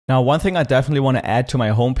Now, one thing I definitely want to add to my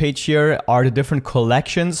homepage here are the different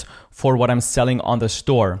collections for what I'm selling on the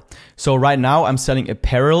store. So right now I'm selling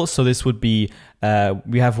apparel. So this would be,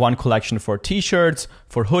 we have one collection for t-shirts,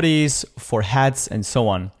 for hoodies, for hats, and so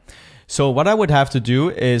on. So what I would have to do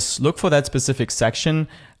is look for that specific section.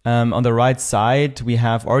 On the right side, we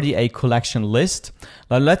have already a collection list.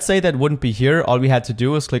 Now, let's say that wouldn't be here. All we had to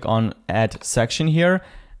do is click on add section here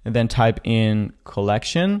and then type in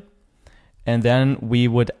collection. And then we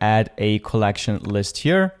would add a collection list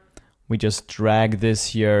here. We just drag this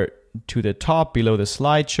here to the top below the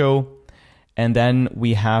slideshow. And then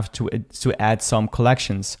we have to add some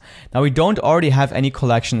collections. Now we don't already have any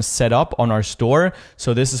collections set up on our store.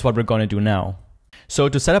 So this is what we're going to do now. So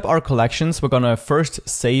to set up our collections, we're going to first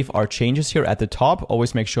save our changes here at the top.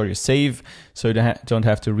 Always make sure you save so you don't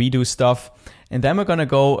have to redo stuff. And then we're going to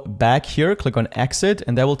go back here, click on exit,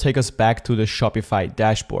 and that will take us back to the Shopify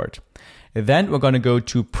dashboard. Then we're going to go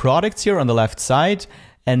to products here on the left side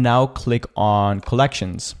and now click on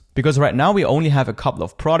collections. Because right now we only have a couple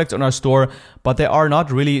of products on our store, but they are not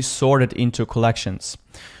really sorted into collections.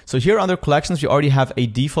 So here under collections, we already have a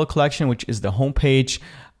default collection, which is the homepage.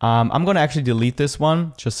 I'm going to actually delete this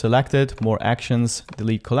one. Just select it, more actions,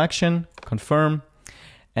 delete collection, confirm.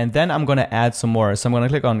 And then I'm going to add some more. So I'm going to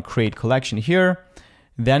click on create collection here.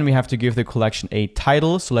 Then we have to give the collection a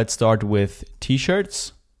title. So let's start with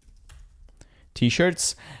t-shirts.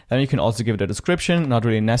 T-shirts. Then you can also give it a description, not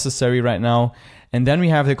really necessary right now. And then we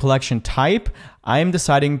have the collection type. I'm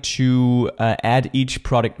deciding to add each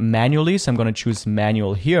product manually. So I'm going to choose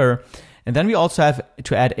manual here. And then we also have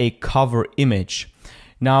to add a cover image.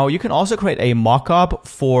 Now you can also create a mock-up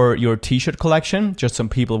for your t-shirt collection, just some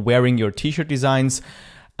people wearing your t-shirt designs,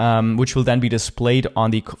 which will then be displayed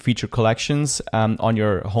on the featured collections on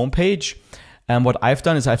your homepage. And what I've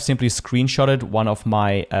done is I've simply screenshotted one of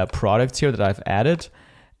my products here that I've added,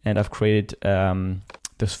 and I've created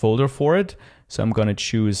this folder for it. So I'm going to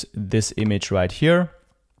choose this image right here,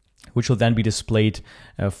 which will then be displayed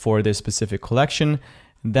for this specific collection.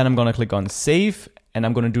 Then I'm going to click on save, and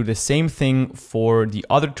I'm going to do the same thing for the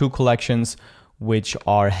other two collections, which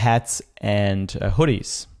are hats and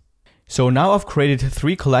hoodies. So now I've created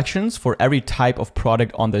 3 collections for every type of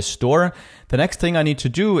product on the store. The next thing I need to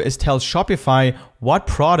do is tell Shopify what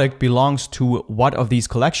product belongs to what of these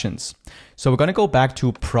collections. So we're going to go back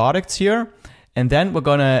to products here, and then we're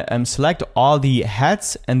going to select all the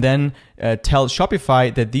hats and then tell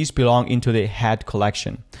Shopify that these belong into the hat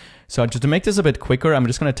collection. So just to make this a bit quicker, I'm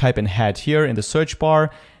just going to type in hat here in the search bar.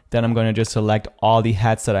 Then I'm going to just select all the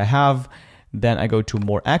hats that I have. Then I go to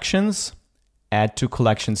more actions, add to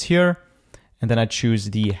collections here. And then I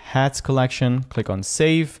choose the hats collection, click on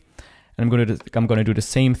save. And I'm going to do the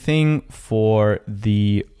same thing for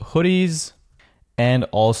the hoodies and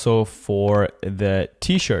also for the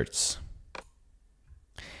t-shirts.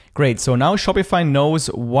 Great, so now Shopify knows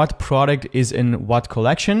what product is in what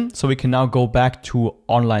collection. So we can now go back to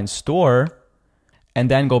online store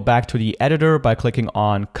and then go back to the editor by clicking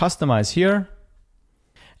on customize here.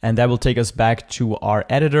 And that will take us back to our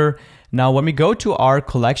editor. Now, when we go to our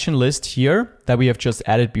collection list here that we have just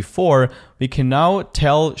added before, we can now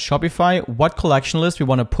tell Shopify what collection list we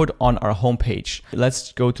want to put on our homepage.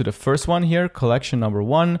 Let's go to the first one here, collection number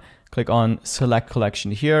 1, click on select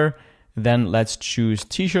collection here. Then let's choose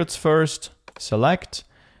t-shirts first, select.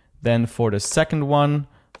 Then for the second one,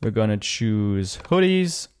 we're going to choose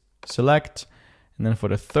hoodies, select. And then for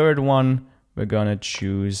the third one, we're going to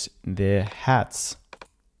choose the hats.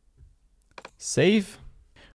 Save.